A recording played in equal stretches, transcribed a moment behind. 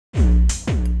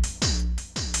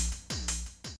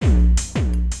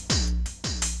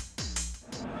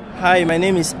Hi, my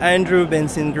name is Andrew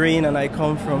Benson Greene and I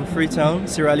come from Freetown,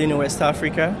 Sierra Leone, West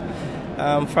Africa.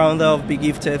 I'm founder of Be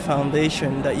Gifted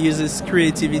Foundation that uses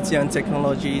creativity and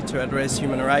technology to address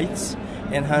human rights,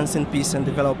 enhancing peace and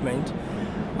development.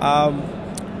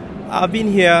 I've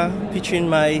been here pitching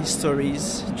my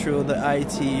stories through the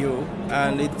ITU,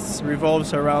 and it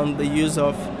revolves around the use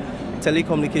of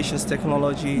telecommunications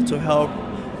technology to help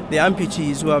the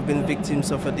amputees who have been victims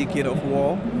of a decade of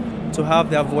war to have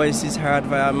their voices heard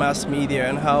via mass media,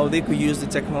 and how they could use the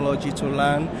technology to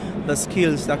learn the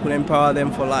skills that could empower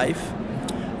them for life.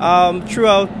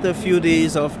 Throughout the few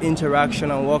days of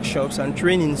interaction and workshops and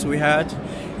trainings we had,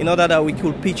 in order that we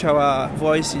could pitch our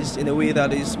voices in a way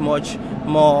that is much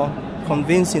more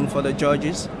convincing for the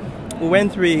judges, we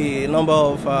went through a number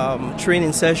of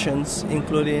training sessions,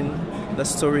 including the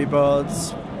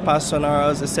storyboards,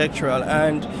 personals, etc.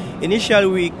 And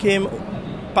initially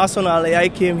I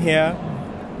came here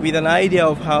with an idea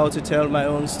of how to tell my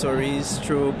own stories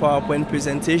through PowerPoint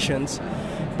presentations.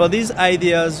 But these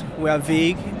ideas were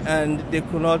vague and they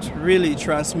could not really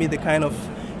transmit the kind of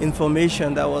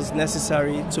information that was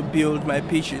necessary to build my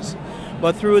pitches.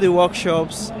 But through the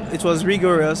workshops, it was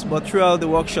rigorous, but throughout the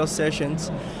workshop sessions,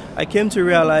 I came to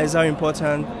realize how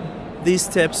important these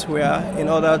steps were in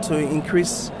order to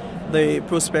increase the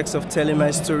prospects of telling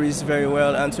my stories very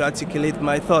well and to articulate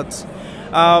my thoughts.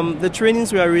 The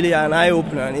trainings were really an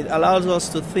eye-opener. It allows us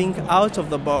to think out of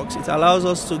the box. It allows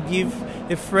us to give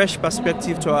a fresh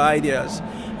perspective to our ideas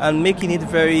and making it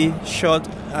very short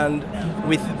and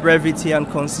with brevity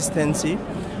and consistency.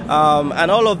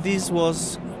 And all of this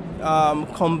was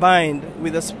combined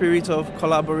with a spirit of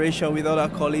collaboration with other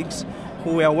colleagues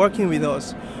who were working with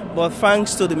us. But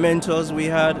thanks to the mentors, we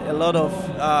had a lot of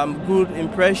good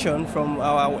impression from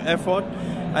our effort,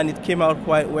 and it came out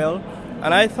quite well.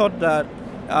 And I thought that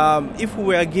if we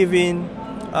were given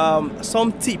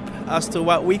some tip as to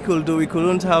what we could do, we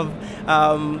couldn't have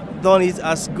done it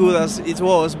as good as it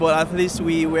was, but at least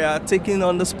we were taken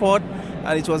on the spot,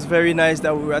 and it was very nice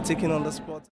that we were taken on the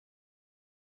spot.